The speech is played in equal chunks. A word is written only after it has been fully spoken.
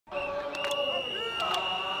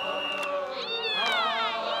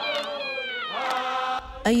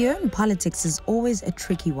A year in politics is always a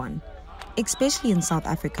tricky one, especially in South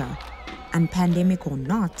Africa, and pandemic or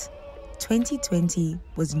not, 2020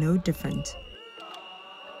 was no different.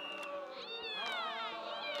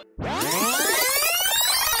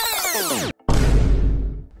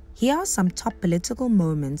 Here are some top political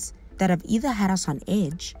moments that have either had us on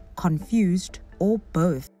edge, confused, or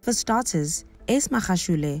both. For starters, Ace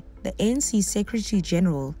Magashule, the ANC Secretary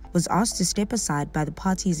General, was asked to step aside by the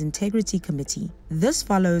party's Integrity Committee. This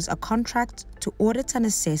follows a contract to audit and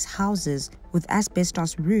assess houses with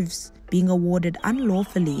asbestos roofs being awarded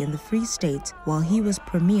unlawfully in the Free State while he was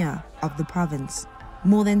Premier of the province.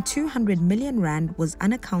 More than 200 million rand was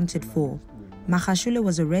unaccounted for. Magashule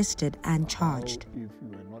was arrested and charged.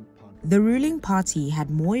 The ruling party had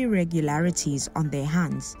more irregularities on their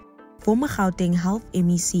hands. Former Gauteng Health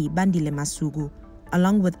MEC Bandile Masuku,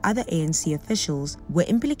 along with other ANC officials, were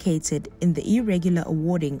implicated in the irregular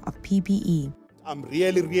awarding of PPE. I'm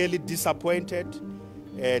really disappointed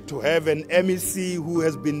to have an MEC who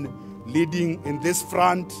has been leading in this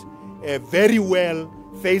front very well,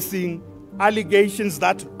 facing allegations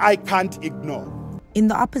that I can't ignore. In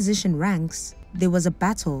the opposition ranks, there was a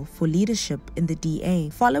battle for leadership in the DA.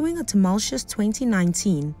 Following a tumultuous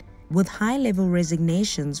 2019, with high-level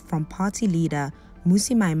resignations from party leader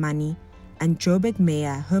Mmusi Maimane and Joburg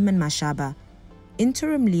Mayor Herman Mashaba,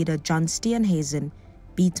 interim leader John Steenhuisen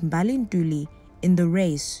beat Mbali Ntuli in the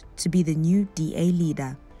race to be the new DA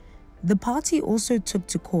leader. The party also took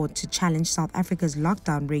to court to challenge South Africa's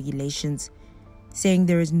lockdown regulations, saying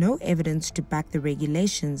there is no evidence to back the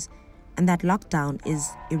regulations and that lockdown is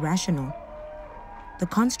irrational. The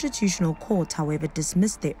Constitutional Court, however,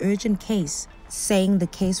 dismissed their urgent case, saying the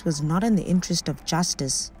case was not in the interest of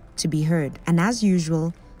justice to be heard. And as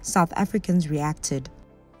usual, South Africans reacted.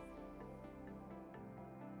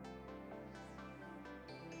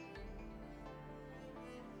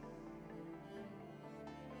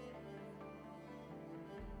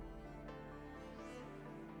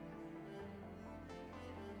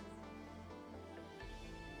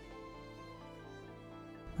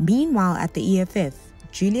 Meanwhile, at the EFF,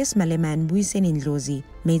 Julius Malema and Mbuyiseni Ndlozi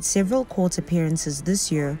made several court appearances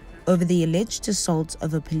this year over the alleged assault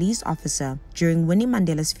of a police officer during Winnie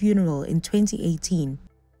Mandela's funeral in 2018.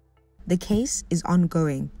 The case is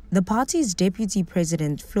ongoing. The party's deputy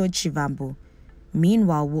president, Floyd Shivambu,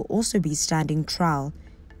 meanwhile, will also be standing trial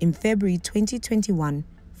in February 2021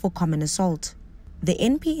 for common assault. The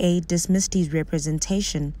NPA dismissed his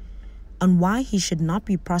representation on why he should not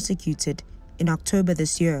be prosecuted in October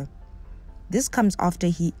this year. This comes after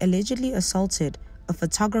he allegedly assaulted a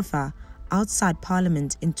photographer outside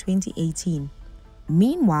Parliament in 2018.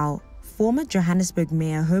 Meanwhile, former Johannesburg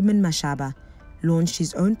Mayor Herman Mashaba launched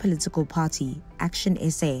his own political party, Action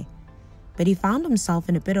SA, but he found himself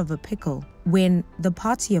in a bit of a pickle when the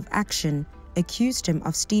Party of Action accused him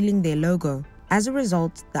of stealing their logo. As a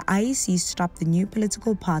result, the IEC stopped the new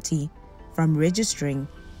political party from registering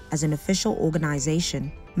as an official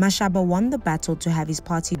organization. Mashaba won the battle to have his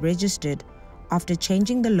party registered after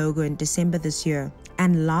changing the logo in December this year.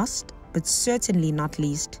 And last, but certainly not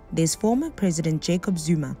least, there's former President Jacob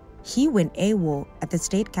Zuma. He went AWOL at the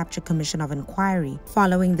State Capture Commission of Inquiry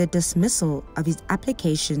following the dismissal of his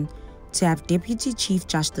application to have Deputy Chief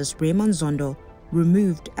Justice Raymond Zondo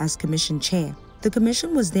removed as Commission Chair. The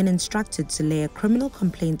Commission was then instructed to lay a criminal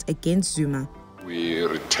complaint against Zuma. We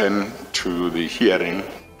return to the hearing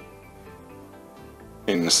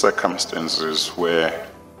in circumstances where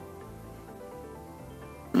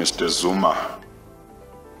Mr. Zuma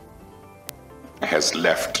has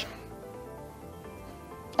left,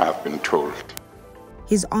 I've been told.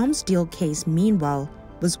 His arms deal case, meanwhile,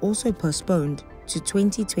 was also postponed to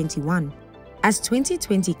 2021. As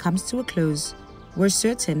 2020 comes to a close, we're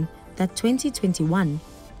certain that 2021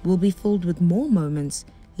 will be filled with more moments,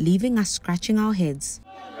 leaving us scratching our heads.